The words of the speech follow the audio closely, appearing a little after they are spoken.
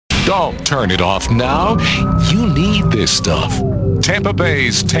Don't turn it off now. You need this stuff. Tampa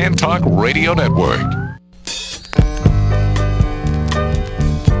Bay's Tan Talk Radio Network.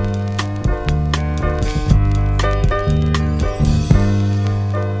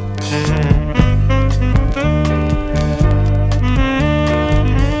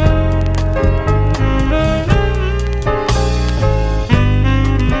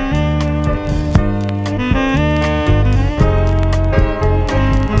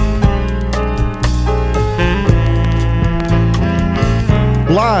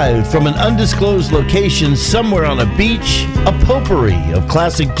 Live from an undisclosed location somewhere on a beach, a potpourri of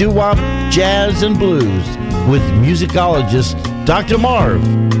classic doo-wop, jazz, and blues with musicologist Dr. Marv.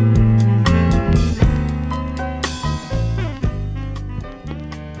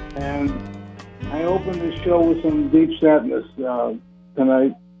 And I opened the show with some deep sadness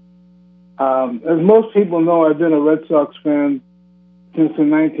tonight. As most people know, I've been a Red Sox fan since the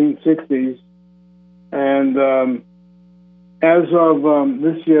 1960s. And as of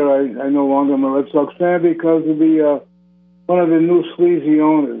this year, I no longer am a Red Sox fan because of the one of the new sleazy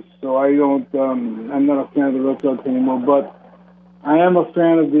owners. So I don't. I'm not a fan of the Red Sox anymore. But I am a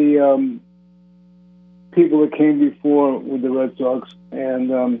fan of the people that came before with the Red Sox.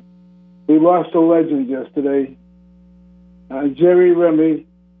 And we lost a legend yesterday, Jerry Remy,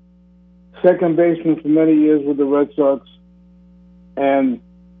 second baseman for many years with the Red Sox, and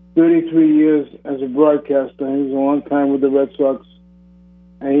 33 years as a broadcaster. He was a long time with the Red Sox,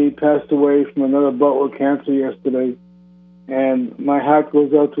 and he passed away from another bout with cancer yesterday. And my heart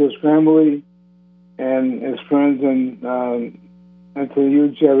goes out to his family and his friends, and to you,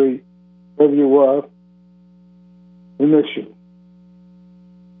 Jerry, wherever you are. We miss you.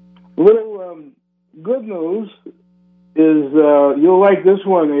 A little good news is, you'll like this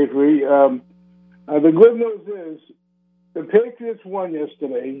one, Avery. The good news is, the Patriots won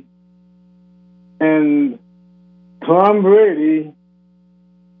yesterday, and Tom Brady,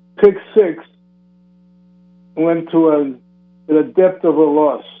 pick six, went to the depth of a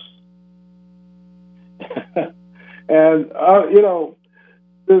loss. And, you know,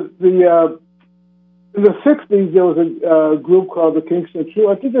 in the 60s, there was a group called the Kingston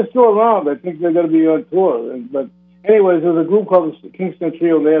Trio. I think they're still around. I think they're going to be on tour. But anyways, there was a group called the Kingston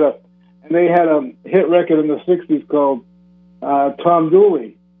Trio. They had a hit record in the 60s called Tom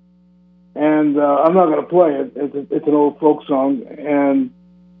Dooley, and I'm not going to play it. It's an old folk song, and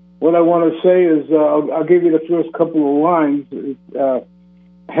what I want to say is I'll give you the first couple of lines.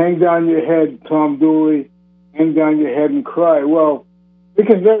 Hang down your head, Tom Dooley, hang down your head and cry. Well, we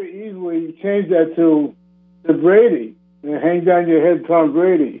can very easily change that to Brady. Hang down your head, Tom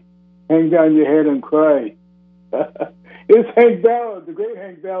Brady, hang down your head and cry. It's Hank Ballard, the great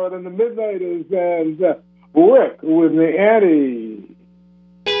Hank Ballard, and the Midnighters, and Rick with the Annie.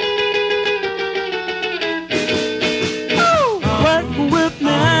 Work with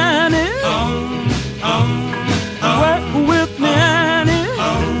Nanny. Work with Nanny.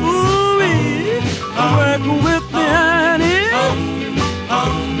 Ooh-wee. Work with Nanny.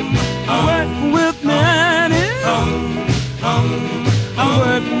 Work with Nanny.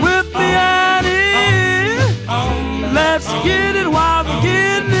 Work with Nanny. Let's get it while the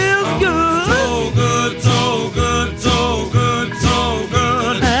getting is good. So good, so good, so good, so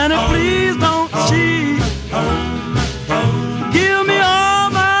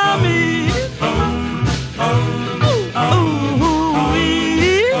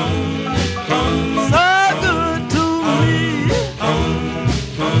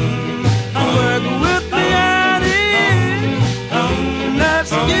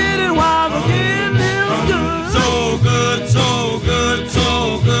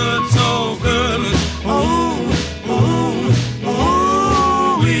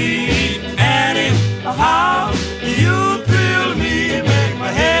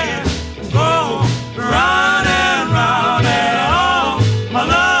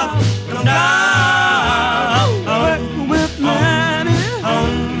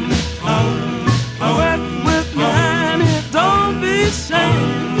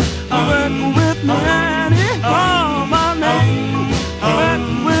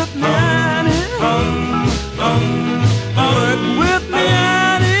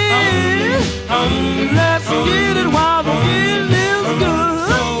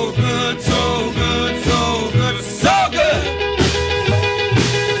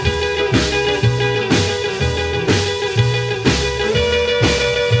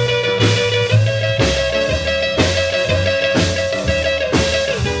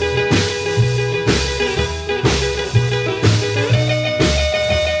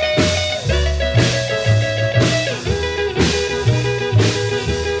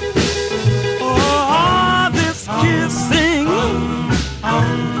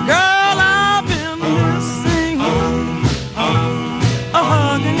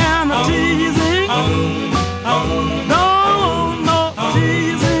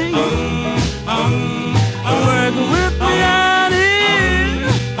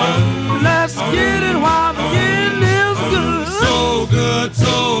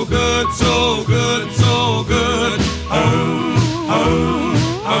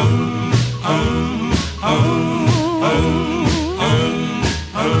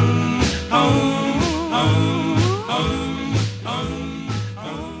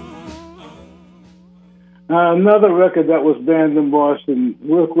Another record that was banned in Boston,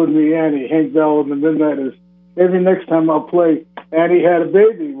 Work With Me Annie, Hank Bell and the Midnighters. Every next time I'll play Annie Had a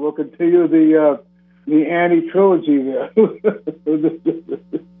Baby, we'll continue the Annie trilogy there.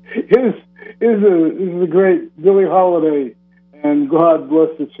 Here's the great Billie Holiday and God Bless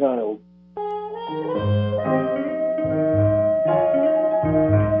the Child.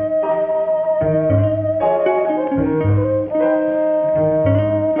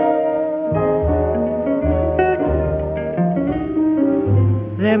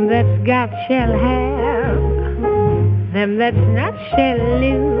 Them that's got shall have, them that's not shall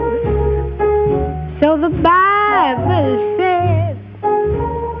lose. So the Bible says,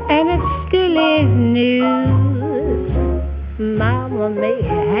 and it still is news. Mama may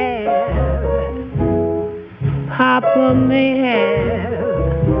have, Papa may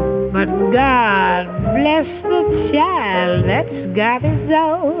have, but God bless the child that's got his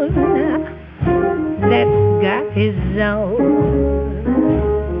own, that's got his own.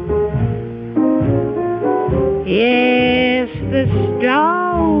 Yes, the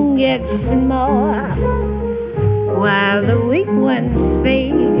strong get more, while the weak ones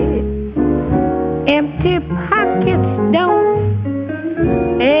fade. Empty pockets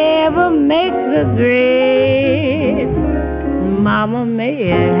don't ever make the grade. Mama may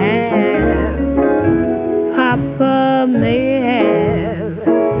have, Papa may have,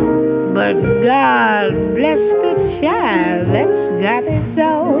 but God bless the child that's got his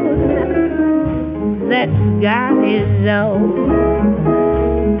own, that's got his own.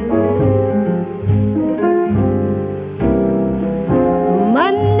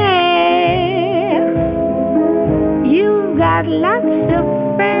 Money, you've got lots of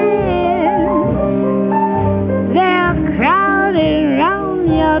friends. They're crowded round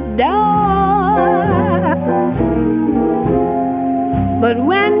your door. But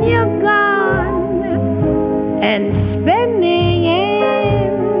when you're gone and spending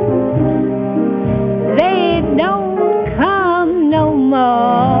they don't come no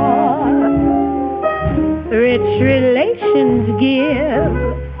more. Rich relations give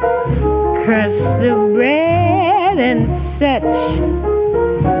crust of bread and such.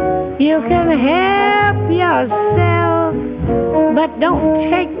 You can help yourself, but don't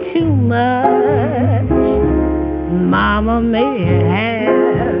take too much. Mama may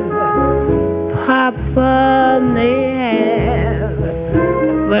have, Papa may have,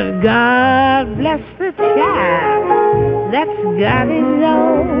 but God bless the child that's got his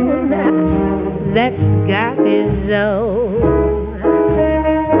own, that's got his own.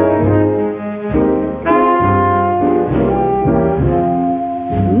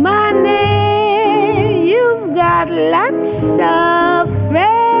 Money, you've got lots of friends.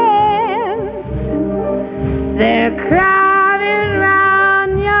 They're crowded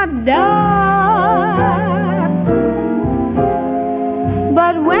round your door.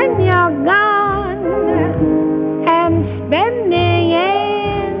 But when you're gone and spending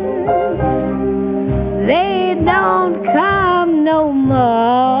ends, they don't come no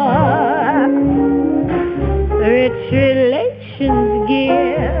more. Rich relations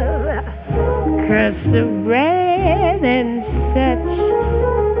give crust of bread and such.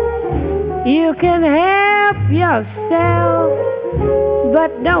 You can help yourself,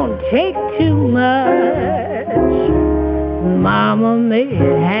 but don't take too much. Mama may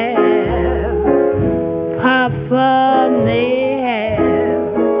have, Papa may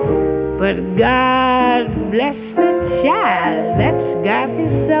have, but God bless the child that's got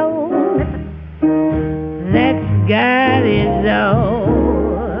his own, that's got his own.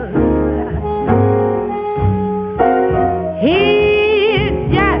 He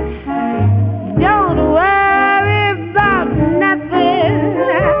just don't worry about nothing,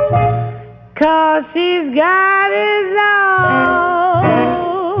 'cause he's got his own.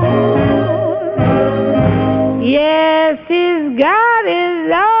 Yes, he's got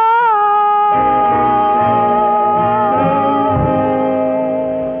his own.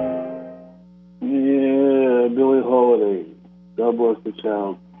 Yeah, Billie Holiday. God bless the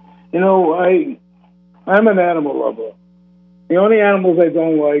child. You know, I'm an animal lover. The only animals I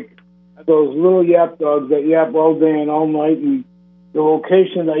don't like are those little yap dogs that yap all day and all night. And the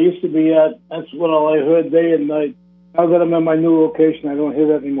location I used to be at, that's what all I heard day and night. Now that I'm at my new location, I don't hear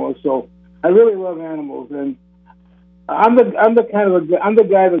that anymore. So I really love animals, and I'm the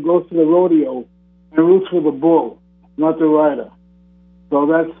guy that goes to the rodeo and roots for the bull, not the rider. So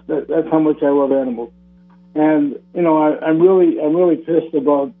that's how much I love animals. And I'm really pissed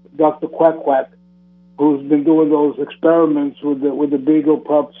about Dr. Quack Quack, who's been doing those experiments with the beagle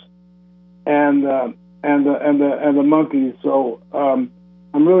pups and the monkeys. So I'm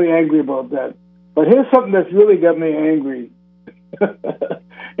really angry about that. But here's something that's really got me angry, and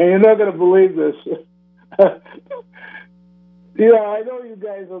you're not going to believe this. I know you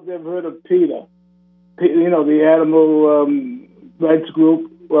guys have never heard of PETA. The animal rights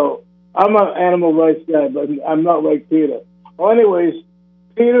group. Well, I'm an animal rights guy, but I'm not like PETA. Well, anyways,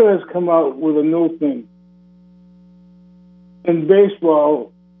 PETA has come out with a new thing. In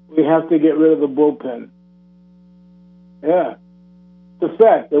baseball, we have to get rid of the bullpen. Yeah. It's a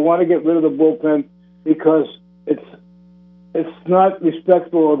fact. They want to get rid of the bullpen because it's not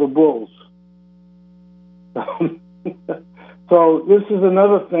respectful of the Bulls. So this is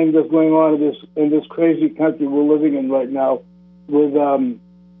another thing that's going on in this crazy country we're living in right now, with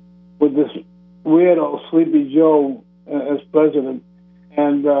this weirdo Sleepy Joe as president,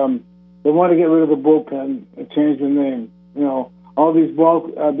 and they want to get rid of the bullpen and change the name. All these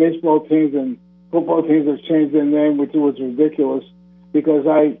baseball teams and football teams have changed their name, which was ridiculous. Because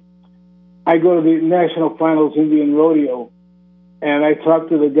I go to the National Finals Indian Rodeo, and I talk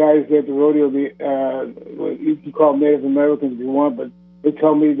to the guys at the rodeo. You can call them Native Americans if you want, but they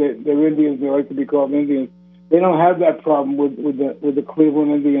tell me that they're Indians. They like to be called Indians. They don't have that problem with the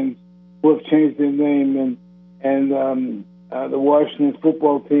Cleveland Indians, who have changed their name, and the Washington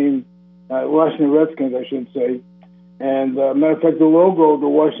football team, Washington Redskins, I should say. And matter of fact, the logo of the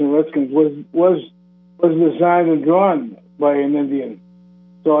Washington Redskins was designed and drawn by an Indian.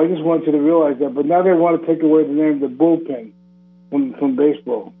 So I just want you to realize that. But now they want to take away the name of the bullpen from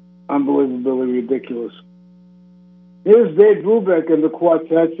baseball. Unbelievably ridiculous. Here's Dave Brubeck and the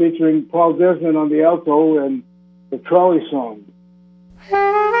quartet featuring Paul Desmond on the alto and the Trolley Song.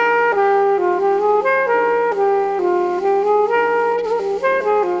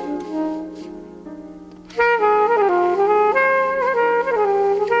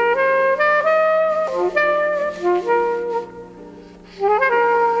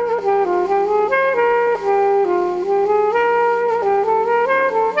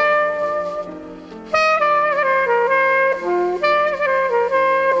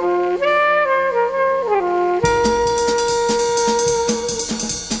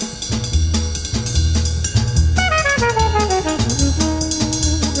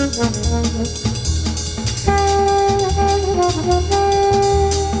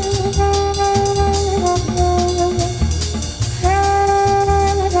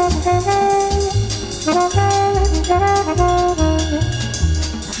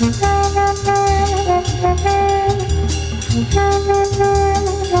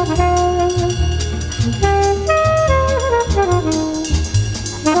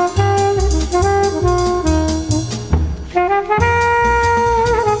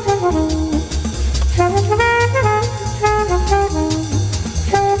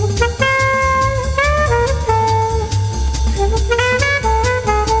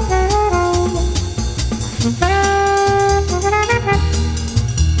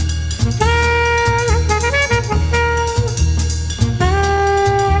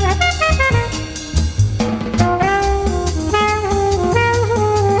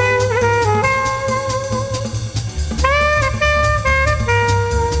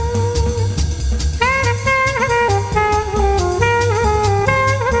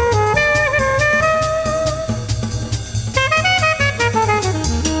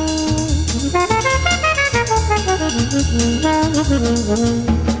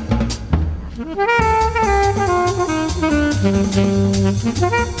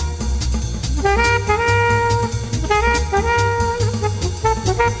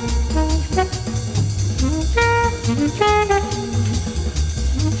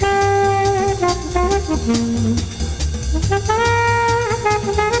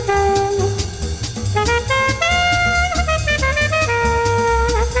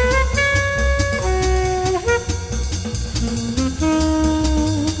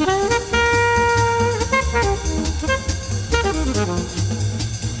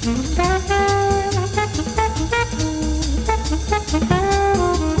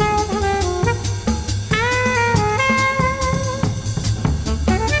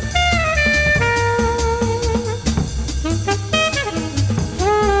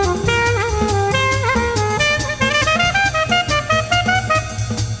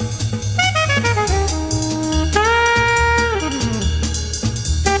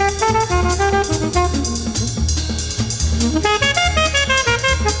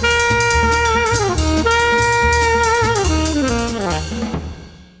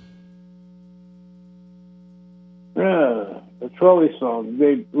 trolley song,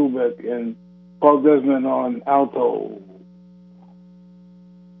 Dave Brubeck and Paul Desmond on alto.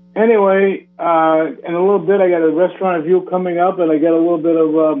 Anyway, in a little bit, I got a restaurant review coming up, and I got a little bit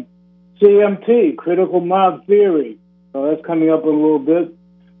of CMT, Critical Mob Theory. So that's coming up in a little bit.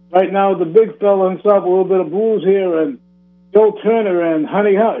 Right now, the big fella himself, a little bit of blues here, and Joe Turner and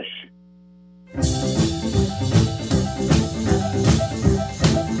Honey Hush.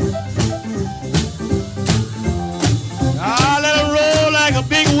 Let it roll like a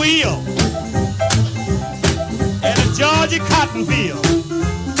big wheel in a Georgia cotton field.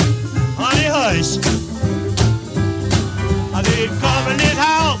 Honey Hush, they come in this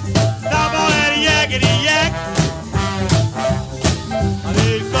house, stop on that yakety yak.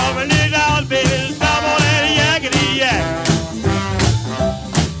 They come in this house, baby, stop on that yakety yak.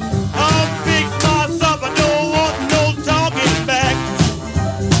 I'll fix my supper, don't want no talking back.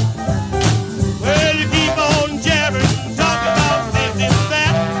 Well, you keep on jabbering, talking about this and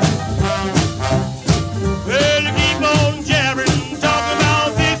that. Well, you keep on jabbering, talking about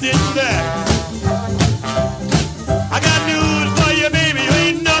this and that. I got news for you, baby, you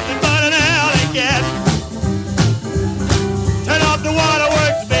ain't nothing but an alley cat. Turn off the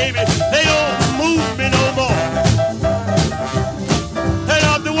waterworks, baby, they don't move me no more. Turn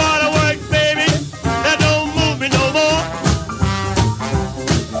off the waterworks, baby, that don't move me no more.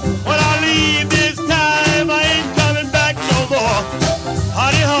 When I leave this time, I ain't coming back no more.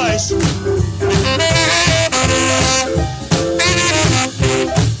 Honey Hush.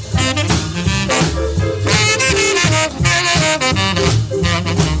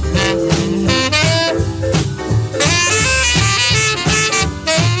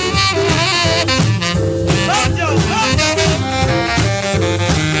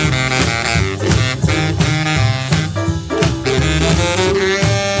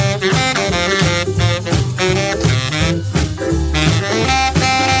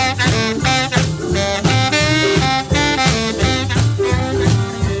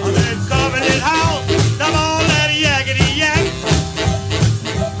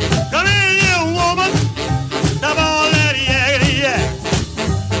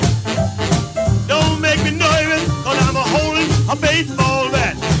 A baseball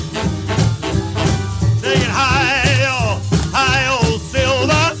bat, singing hi-yo,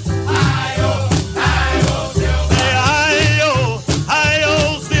 silver. Hi-yo, silver. Say hi-yo,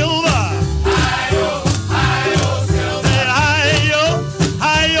 silver. Hi-yo, silver. Say hi-yo,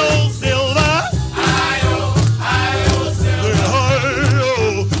 silver. Hi-yo, silver.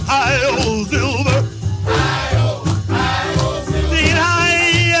 Hi-yo, silver. Singing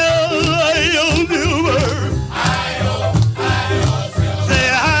hi-yo, silver.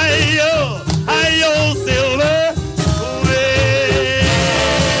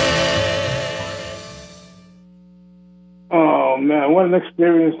 Oh, man, what an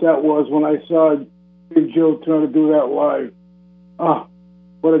experience that was when I saw Big Joe Turner do that live. Oh,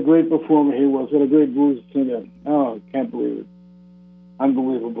 what a great performer he was. What a great blues singer. Oh, I can't believe it.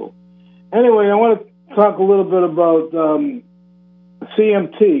 Unbelievable. Anyway, I want to talk a little bit about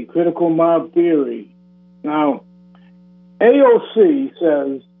CMT, Critical Mob Theory. Now, AOC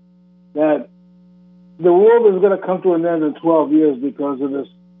says that the world is going to come to an end in 12 years because of this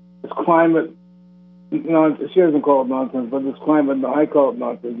climate. No, she doesn't call it nonsense, but this climate, I call it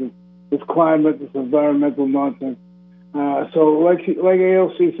nonsense. This climate, this environmental nonsense. So, like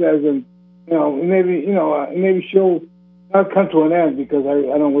AOC says, and maybe she'll not come to an end because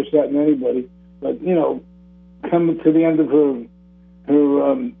I don't wish that in anybody. But come to the end of her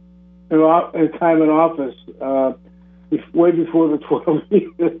time in office, way before the 12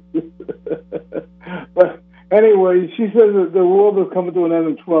 years. But anyway, she says that the world is coming to an end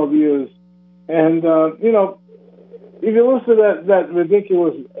in 12 years. And, if you listen to that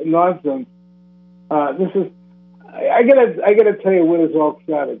ridiculous nonsense, this is, I gotta tell you where this all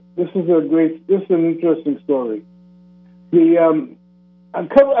started. This is an interesting story. A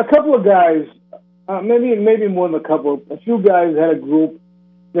couple of guys, maybe more than a few guys had a group.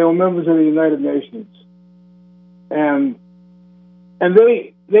 They were members of the United Nations. And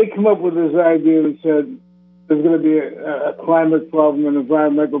they come up with this idea that said there's going to be a climate problem, an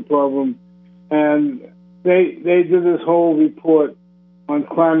environmental problem. And they did this whole report on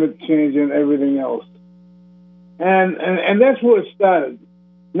climate change and everything else, and that's where it started.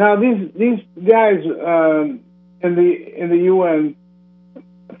 Now these guys in the UN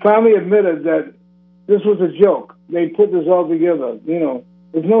finally admitted that this was a joke. They put this all together.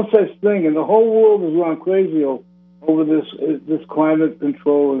 There's no such thing, and the whole world has gone crazy over this climate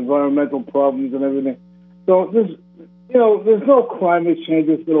control, environmental problems, and everything. So there's no climate change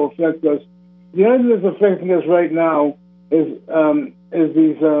that's going to affect us. The only thing that's affecting us right now these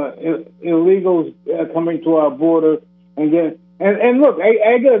illegals coming to our border and get. And look,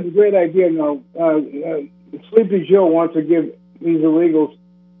 I got a great idea now. Sleepy Joe wants to give these illegals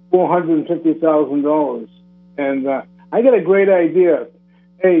 $450,000, and I got a great idea.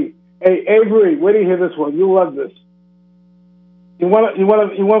 Hey, Avery, wait till you hear this one. You love this. You want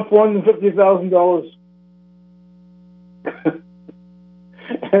 $450,000?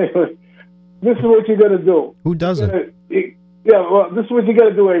 Anyway, this is what you got to do. Who doesn't? This is what you got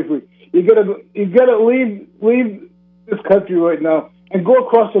to do, Avery. You got to leave this country right now and go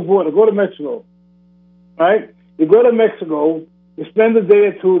across the border. Go to Mexico, right? You go to Mexico. You spend a day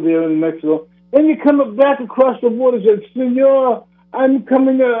or two there in Mexico. Then you come back across the border and say, "Senor, I'm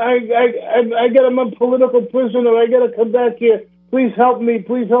coming. I'm a political prisoner. I got to come back here. Please help me.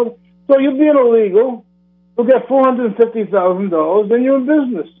 Please help." So you'll be an illegal. You'll get $450,000, and you're in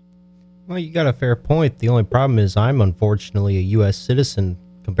business. Well, you got a fair point. The only problem is I'm unfortunately a U.S. citizen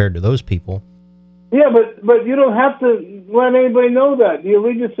compared to those people. Yeah, but you don't have to let anybody know that. The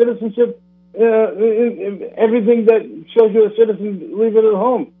illegal citizenship, everything that shows you're a citizen, leave it at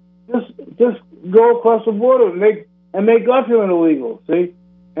home. Just go across the border and make off you're an illegal. See,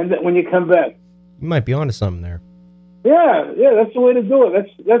 and when you come back, you might be onto something there. Yeah, that's the way to do it.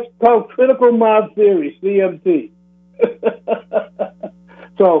 That's called critical Marv theory, CMT.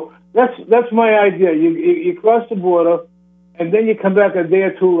 So that's my idea. You cross the border, and then you come back a day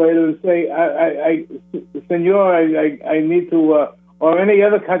or two later and say, Senor, I need to, or any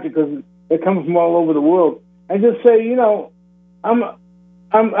other country, because they come from all over the world, and just say, I'm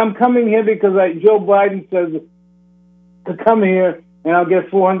coming here because Joe Biden says to come here, and I'll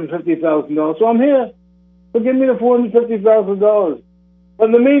get $450,000. So I'm here. So give me the $450,000. But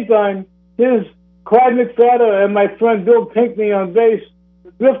in the meantime, here's Clyde McFadden and my friend Bill Pinkney on bass,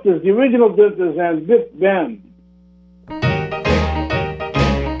 the Drifters, the original Drifters, and Bip Bam.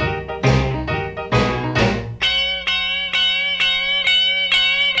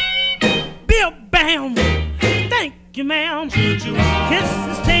 Bip Bam, thank you, ma'am.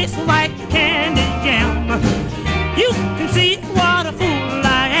 Kisses taste like candy jam. You can see what a fool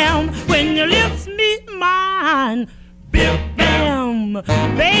I am when your lips meet mine. Bip Bam,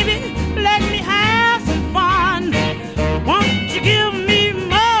 baby, let me have some fun. Won't you give me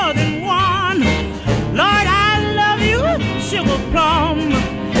more than one? Lord, I love you, sugar plum.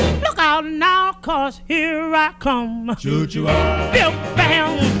 Look out now, 'cause here I come. Bip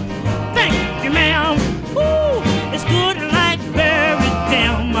Bam, thank you, ma'am. Ooh, it's good like berry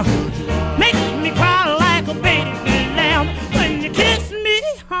jam. Makes me cry like a baby lamb when you kiss me,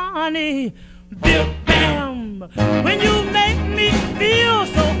 honey. Bip Bam, when you make me feel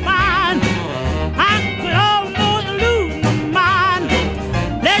so fine, I could almost lose my mind.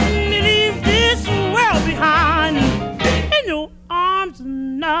 Let me leave this world behind in your arms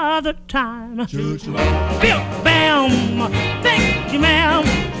another time. Bip Bam, thank you, ma'am.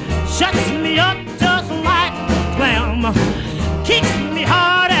 Shuts me up just like a clam. Kicks me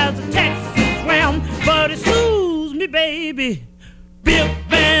hard as a Texas ram, but it soothes me, baby. Bip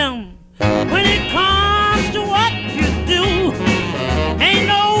Bam. When it comes to what you do, ain't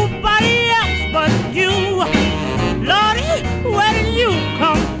nobody else but you. Lordy, where did you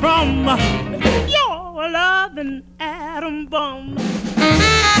come from? You're a loving atom bomb.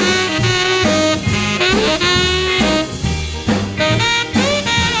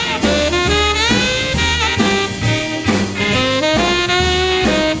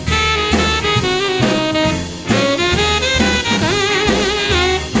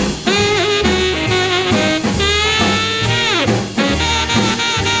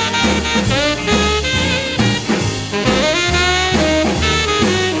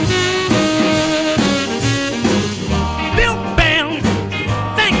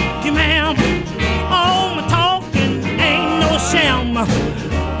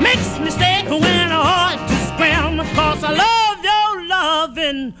 Makes me stay when I ought to scram, 'cause I love your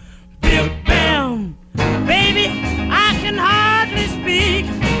loving. Bip Bam, baby, I can hardly speak.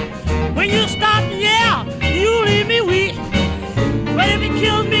 When you stop, yeah, you leave me weak. But if it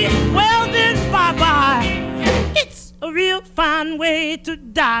kills me, well then bye-bye. It's a real fine way to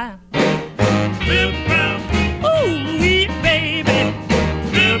die. Bip Bam, ooh, baby.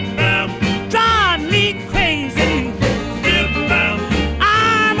 Bip Bam, drive me crazy.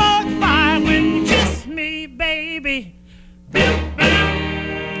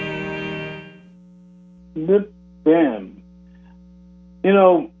 Bip Bam.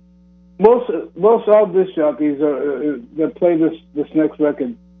 Most all disc jockeys that play this next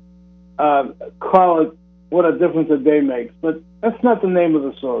record call it "What a Difference a Day Makes," but that's not the name of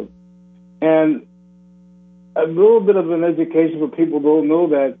the song. And a little bit of an education for people who don't know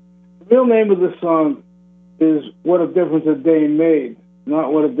that. The real name of the song is What a Difference a Day Made,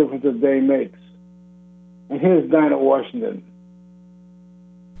 not What a Difference a Day Makes. And here's Dinah Washington.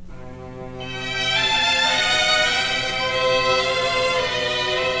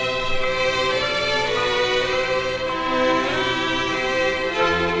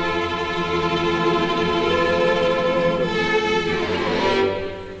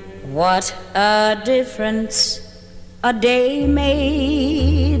 What a difference a day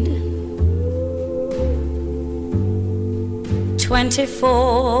made.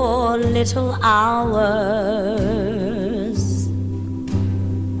 24 little hours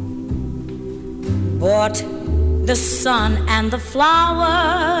brought the sun and the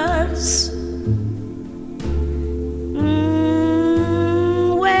flowers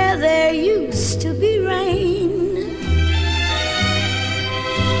where there used to be rain.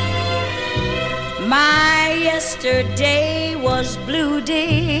 My yesterday was blue,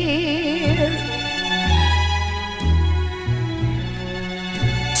 dear.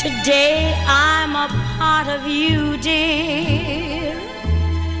 Today I'm a part of you, dear.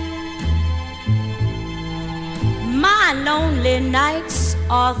 My lonely nights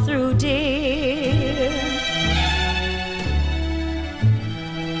are through, dear.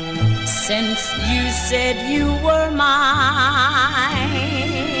 Since you said you were mine.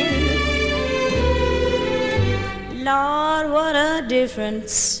 Lord, what a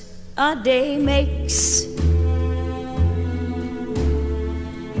difference a day makes.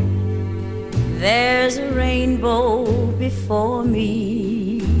 There's a rainbow before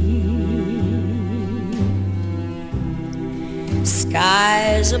me.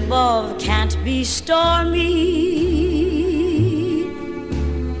 Skies above can't be stormy.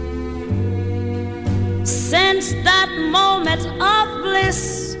 Since that moment of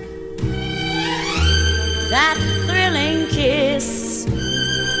bliss, that thrilling kiss,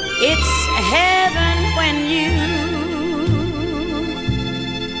 it's heaven when you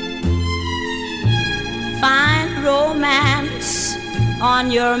find romance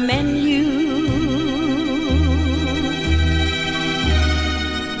on your menu.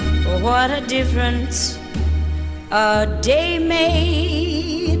 What a difference a day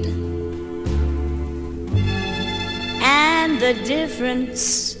made, and the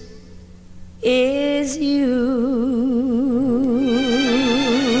difference is you.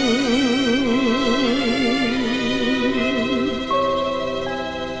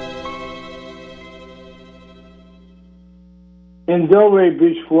 In Delray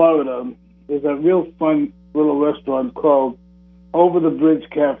Beach, Florida, there's a real fun little restaurant called Over the Bridge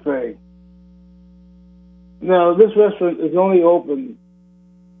Cafe. Now, this restaurant is only open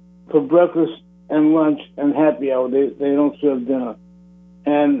for breakfast and lunch and happy hour. They don't serve dinner.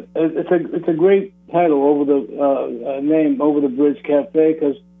 And it's a great title, Over the name, Over the Bridge Cafe,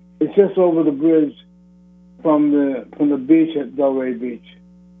 because it's just over the bridge from the beach at Delray Beach.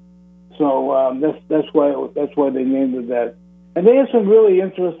 So that's why they named it that. And they have some really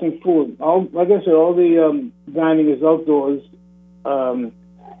interesting food. Like I said, all the dining is outdoors.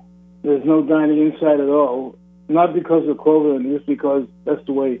 There's no dining inside at all. Not because of COVID, just because that's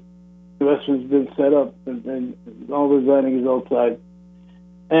the way the restaurant's been set up, and all the dining is outside.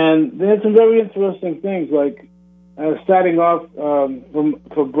 And they had some very interesting things, like starting off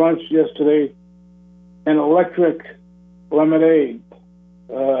for brunch yesterday, an electric lemonade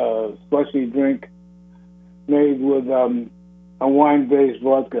slushy drink made with a wine-based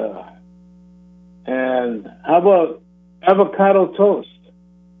vodka. And how about avocado toast?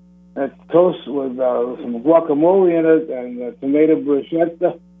 That's toast with some guacamole in it and tomato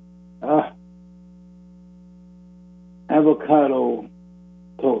bruschetta. Avocado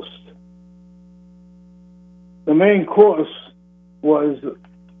toast. The main course was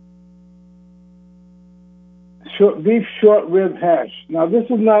beef short rib hash. Now, this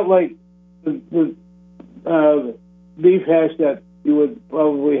is not like the beef hash that you would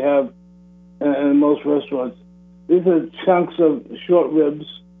probably have in most restaurants. These are chunks of short ribs,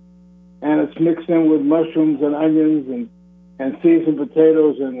 and it's mixed in with mushrooms and onions and seasoned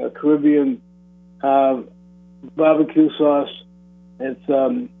potatoes and a Caribbean barbecue sauce.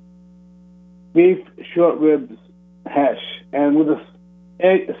 It's beef short ribs hash, and with a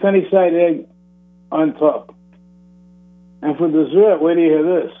sunny side egg on top. And for dessert, wait till you hear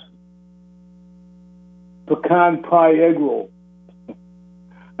this: pecan pie egg roll.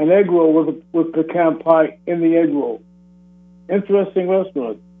 An egg roll with pecan pie in the egg roll. Interesting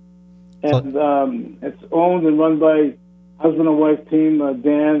restaurant. And it's owned and run by husband and wife team,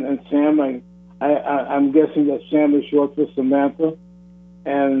 Dan and Sam. I'm guessing that Sam is short for Samantha.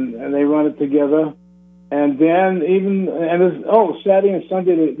 And they run it together. And Dan Saturday and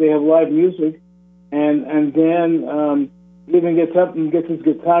Sunday they have live music, and Dan even gets up and gets his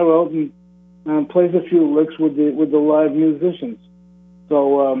guitar out and plays a few licks with the live musicians.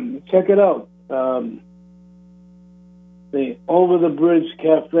 So check it out. The Over the Bridge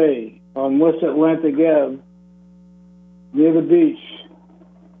Cafe on West Atlantic Ave, near the beach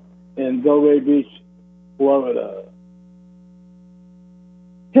in Delray Beach, Florida.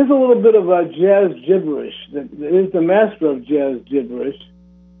 Here's a little bit of jazz gibberish. Here's the master of jazz gibberish,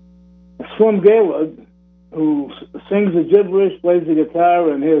 Slim Gaylord, who sings the gibberish, plays the guitar,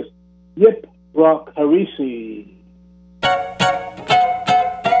 and here's Yip Rock Harisi.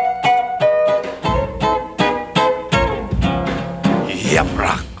 Yip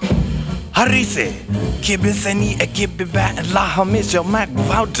Rock Harisi, Kibiseni a Kibiba and La Hamisha Mac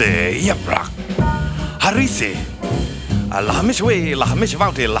Vouter, Yip Rock Harisi. La Hamish way, La Hamish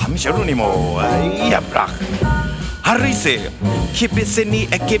Vouti, La Hamish Runimo, Yabrak. Harise, Kibisini,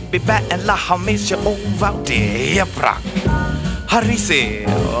 a Kibiba, and La Hamish Vouti, Yabrak. Harise,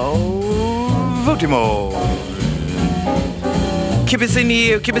 Votimo.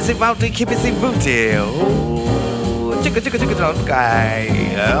 Kibisini, Kibisi Vouti, Kibisi Vouti, Chicka guy,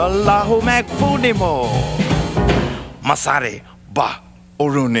 La Homac Votimo. Masare, Ba,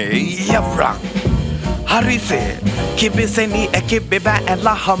 Orune, Yabrak. Harise, Kibiseni, a Kibiba, and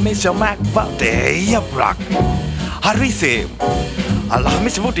La Hamisha Mac Vate, Yabrak. Harise, La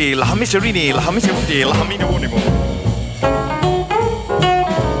Hamish Vuti, La Hamisharini, La Hamisha Vuti, La Hamina Unimo.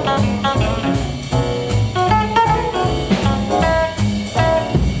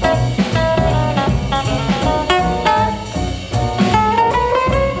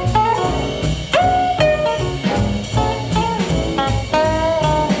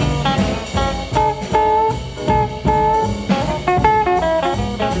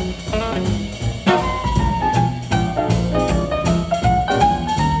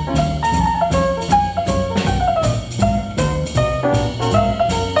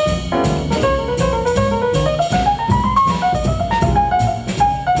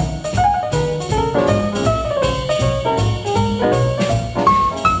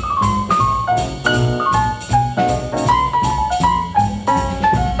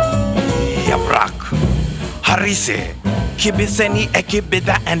 Harise, Kibiseni, a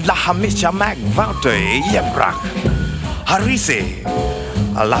Kibida, and La Hamisha Mac Vouter, Yabrak. Harise,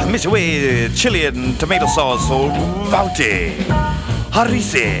 La Hamisha way, chili and tomato sauce, Vouter.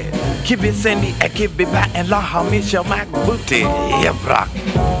 Harise, Kibiseni, a Kibida, and La Hamisha Mac Vouter, Yabrak.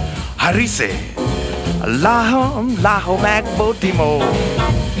 Harise, Lahom Mac Votimo.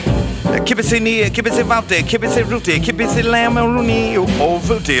 Kibisini, Kibisi Vouter, Kibisi Ruti, Kibisi Lamb Rooney,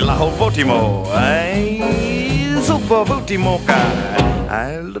 Vuti, Laho Votimo. Super Votimo guy.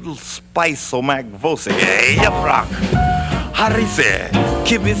 A little spice o Mac Vosi, Yabrak. Harise,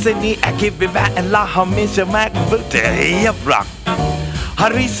 Kibisini, a Kibiba, and La Hamisha Mac Vote, Yabrak.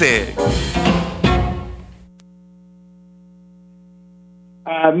 Harise.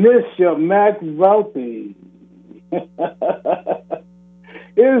 I miss your Mac Vouti.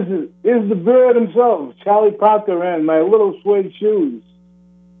 Is the bird himself, Charlie Parker, and my little suede shoes.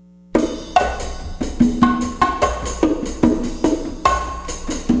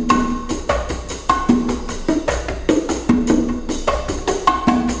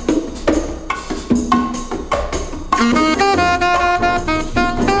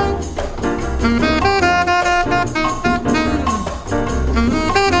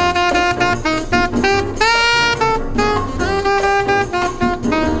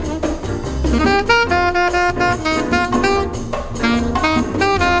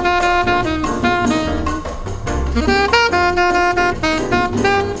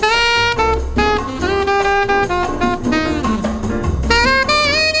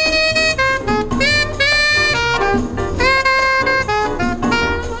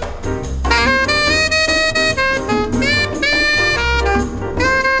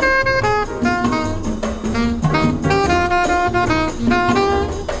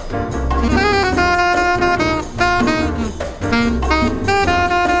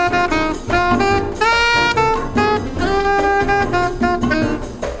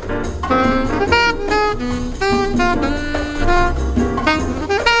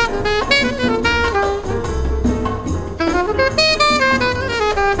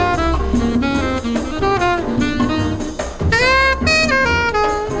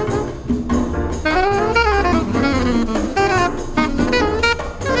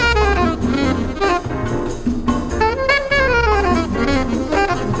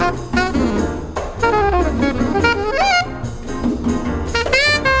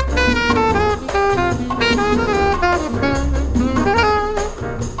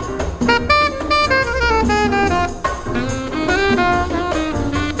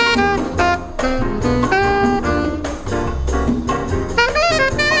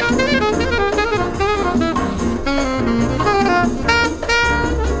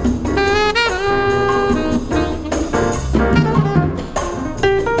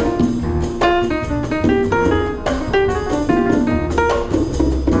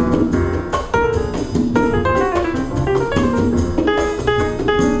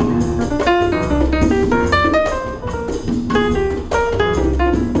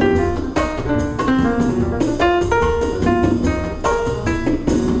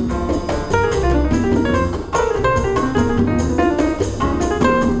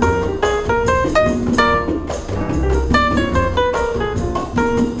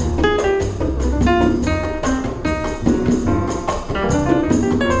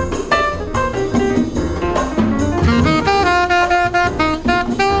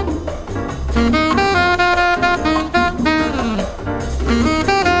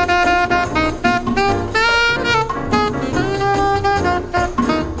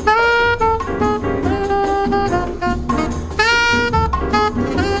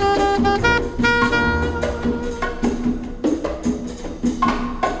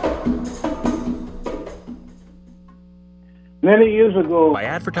 Many years ago. By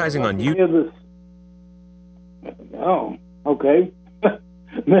advertising on YouTube. Oh, okay.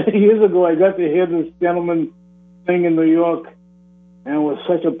 Many years ago, I got to hear this gentleman sing in New York, and it was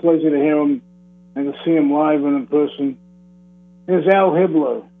such a pleasure to hear him and to see him live and in person. Here's Al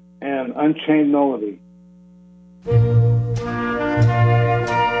Hibbler and Unchained Melody.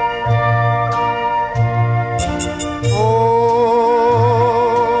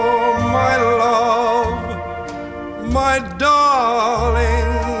 My darling,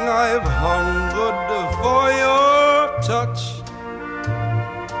 I've hungered for your touch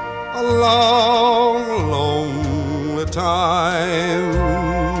a long, lonely time.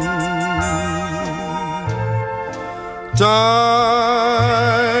 Time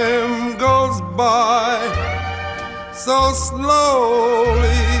goes by so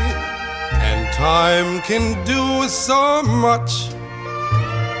slowly, and time can do so much.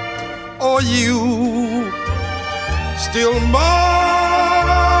 Oh, you still mine.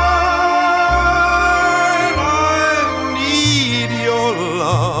 I need your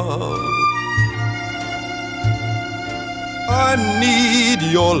love. I need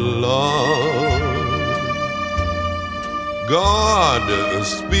your love. God,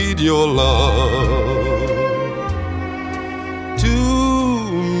 speed your love to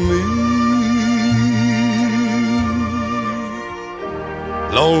me.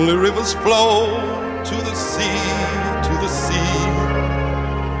 Lonely rivers flow to the sea,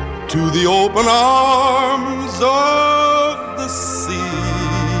 to the open arms of the sea.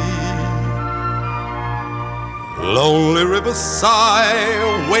 Lonely rivers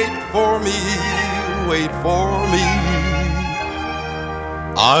sigh, wait for me, wait for me.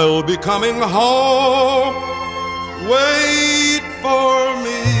 I'll be coming home, wait for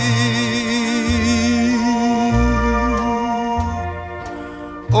me.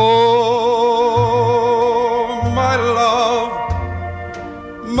 Oh, my love,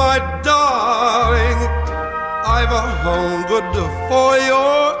 my darling, I've hungered for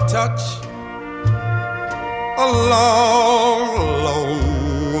your touch a long,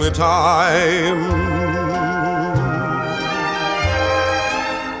 lonely time.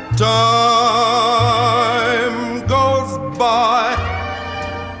 Time goes by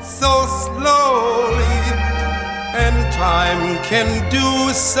so slowly, and time can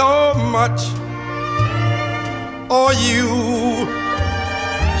do so much. Are you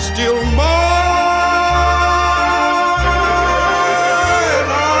still mine?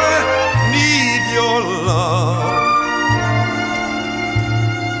 I need your love.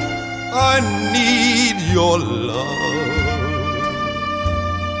 I need your love.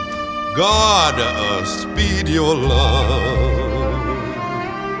 God, speed your love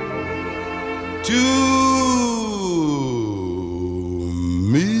to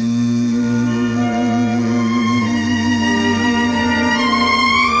me.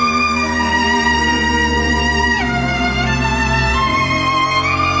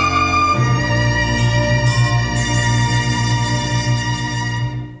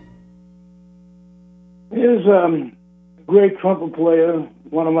 Here's a great trumpet player,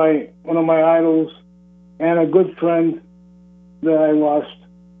 one of my idols, and a good friend that I lost,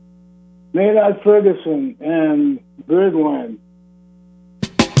 Maynard Ferguson and Birdland.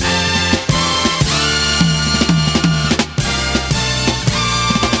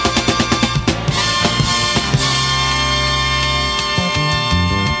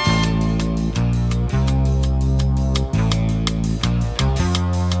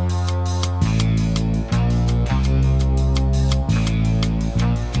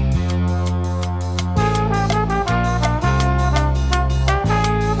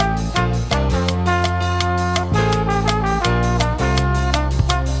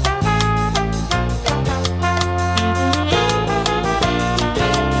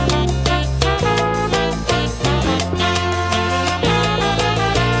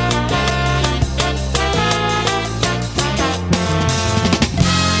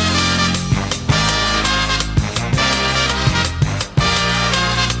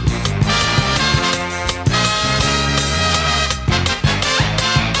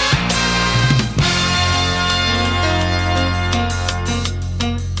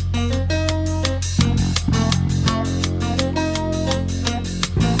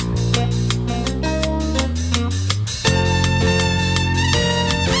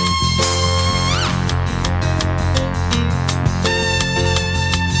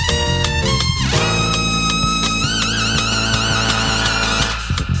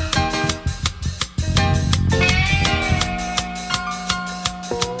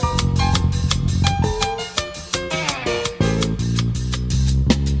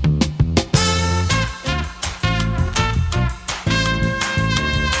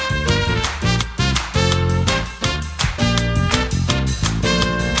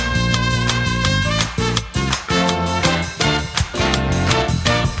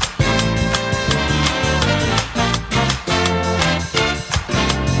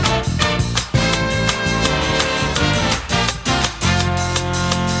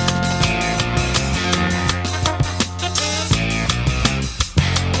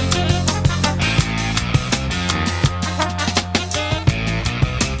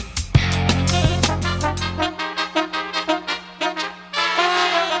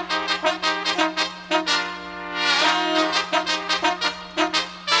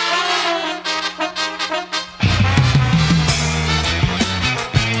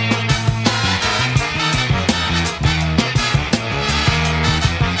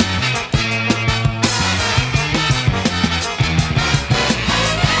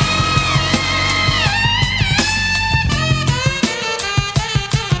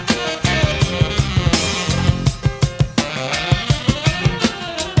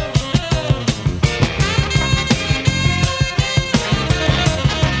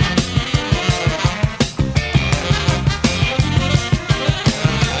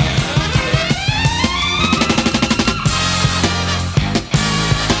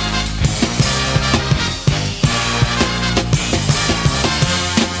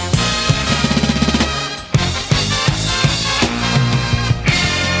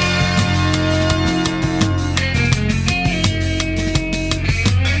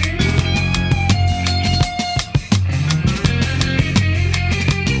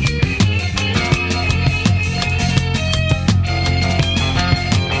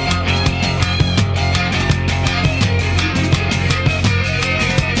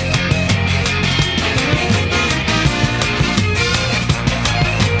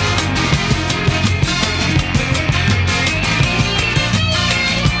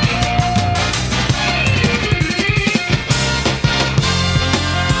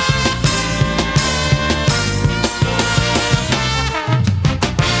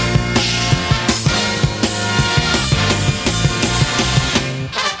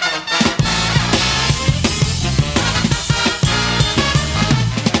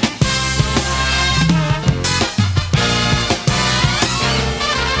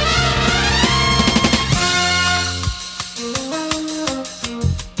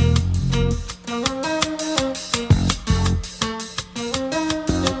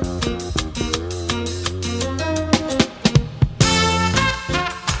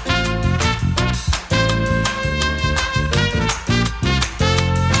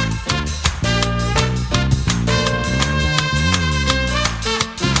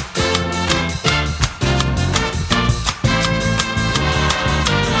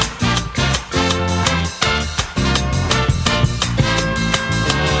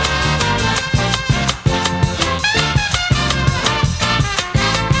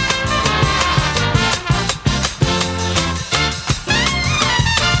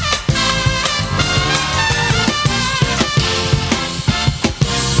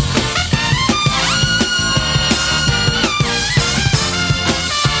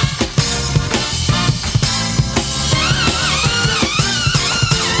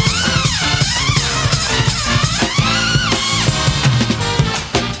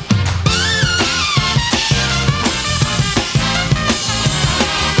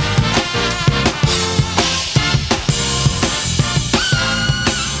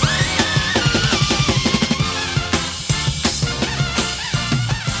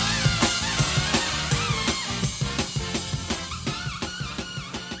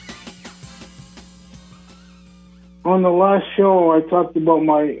 on the last show, I talked about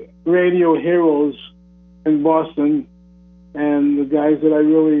my radio heroes in Boston and the guys that I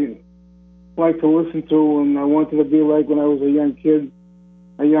really like to listen to and I wanted to be like when I was a young kid,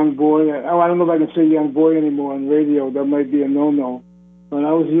 a young boy. I don't know if I can say young boy anymore on radio. That might be a no-no. When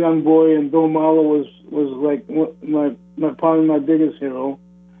I was a young boy, and Bill Marlowe was like probably my biggest hero.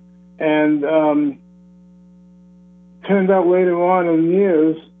 And turned out later on in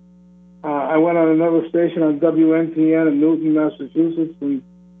years, I went on another station on WNTN in Newton, Massachusetts, and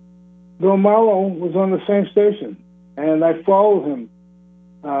Bill Marlowe was on the same station, and I followed him.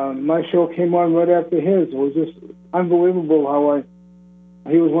 My show came on right after his. It was just unbelievable how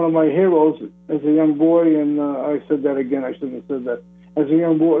he was one of my heroes as a young boy, and I said that again. I shouldn't have said that. As a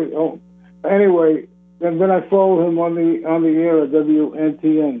young boy. Oh, anyway, and then I followed him on the air at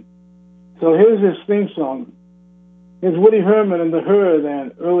WNTN. So here's his theme song. Here's Woody Herman and the Herd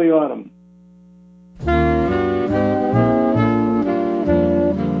and Early Autumn.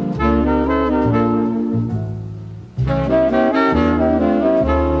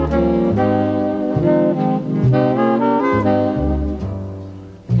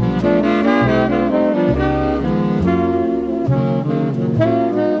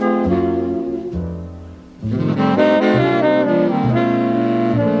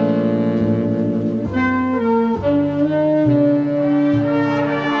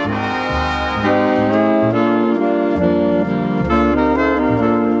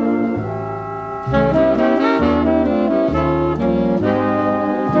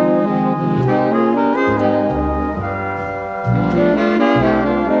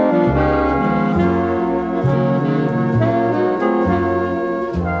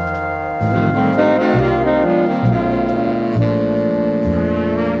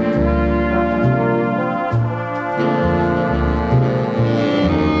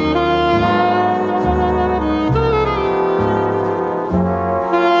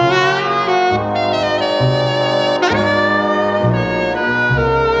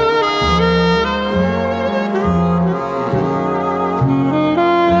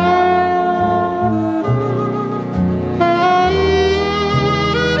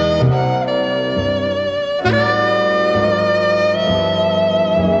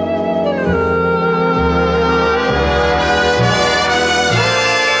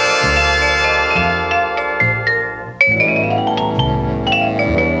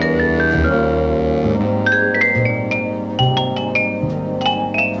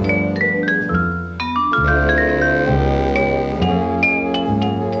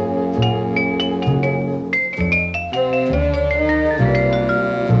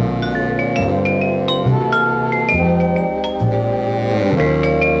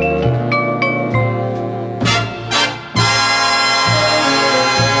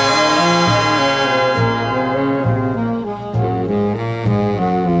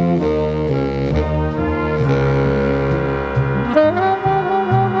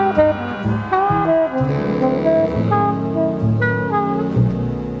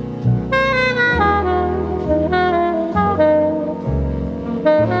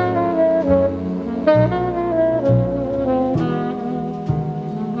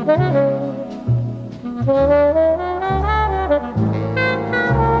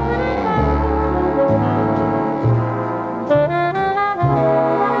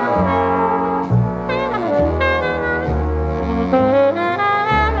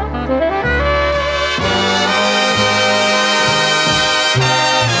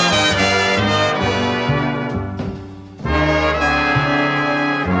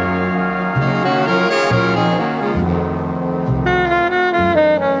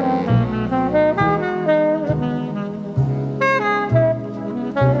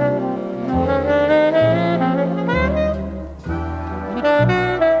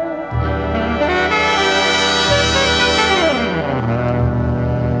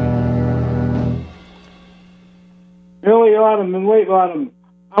 Early autumn and late autumn.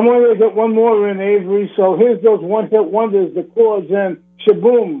 I'm going to get one more in, Avery. So here's those one-hit wonders, the chords, and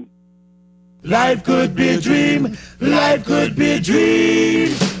shaboom. Life could be a dream. Life could be a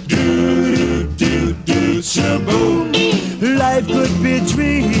dream. Do, do, do, do, shaboom. Life could be a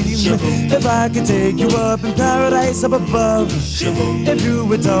dream. If I could take you up in paradise up above. If you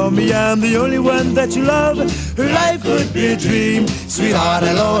would tell me I'm the only one that you love. Life could be a dream. Sweetheart,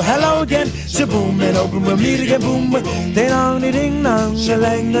 hello, hello again. Shaboom, and open we'll meet again. Boom, ding dong, ding dong, a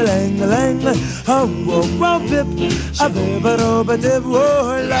lang, a lang, a lang. Oh, oh, oh, bip, a bip, a dip.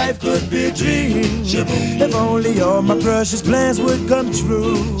 Oh, life could be a dream. If only all my precious plans would come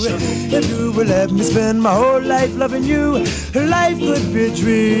true. If you would let me spend my whole life loving you. Life could be a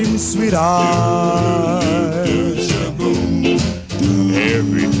dream, sweetheart.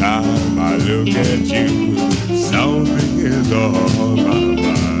 look at you, something is on my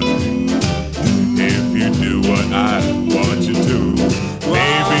mind. If you do what I want you to,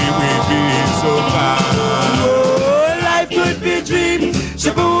 maybe we'd be so fine. Oh, life could be a dream.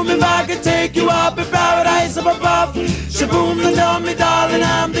 Shaboom, if I could take you up in paradise up above. Shaboom, and tell me, darling,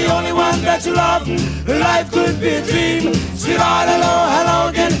 I'm the only one that you love. Life could be a dream. Sweetheart, hello, hello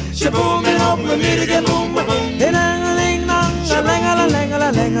again. Shaboom, and hope we meet again. Boom, boom, boom.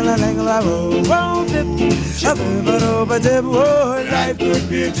 Oh, life could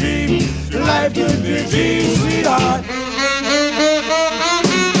be a dream. Life could be a dream, sweetheart.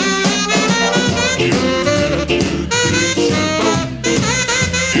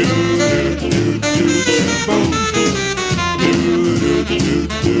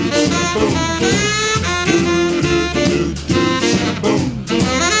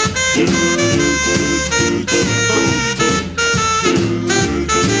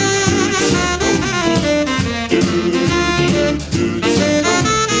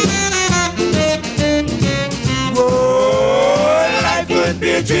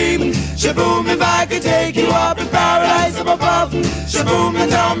 Shaboom, if I could take you up in paradise up above. Shaboom, and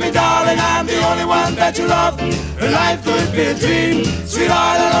tell me, darling, I'm the only one that you love. Life could be a dream.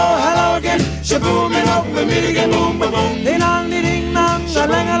 Sweetheart, hello, hello again. Shaboom, and hope we meet again. Boom, boom, boom. Ding dong, ding ding dong.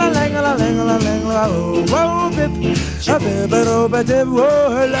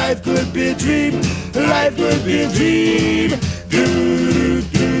 Life could be a dream. Life could be a dream. Do,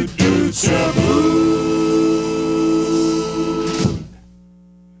 do, do, shaboom.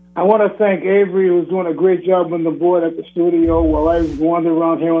 I want to thank Avery, who's doing a great job on the board at the studio while I wander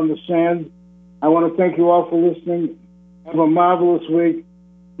around here on the sand. I want to thank you all for listening. Have a marvelous week.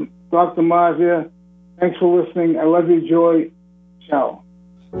 Dr. Marv here. Thanks for listening. I love you, Joy. Ciao.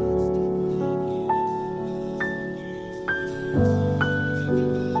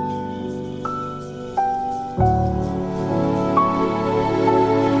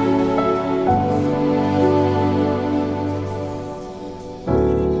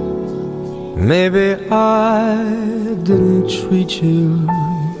 Maybe I didn't treat you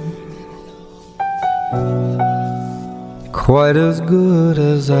quite as good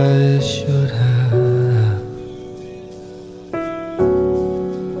as I should have.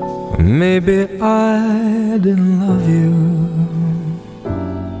 Maybe I didn't love you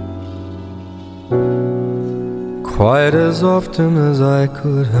quite as often as I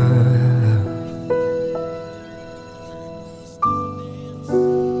could have.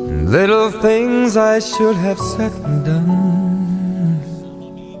 Little things I should have said and done,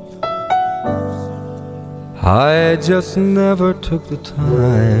 I just never took the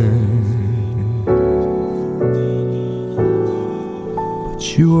time.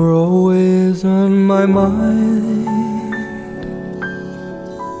 But you were always on my mind.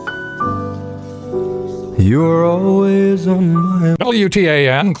 You were always on my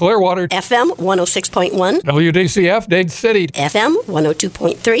WTAN, Clearwater. FM 106.1. WDCF, Dade City. FM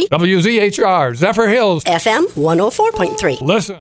 102.3. WZHR, Zephyr Hills. FM 104.3. Listen.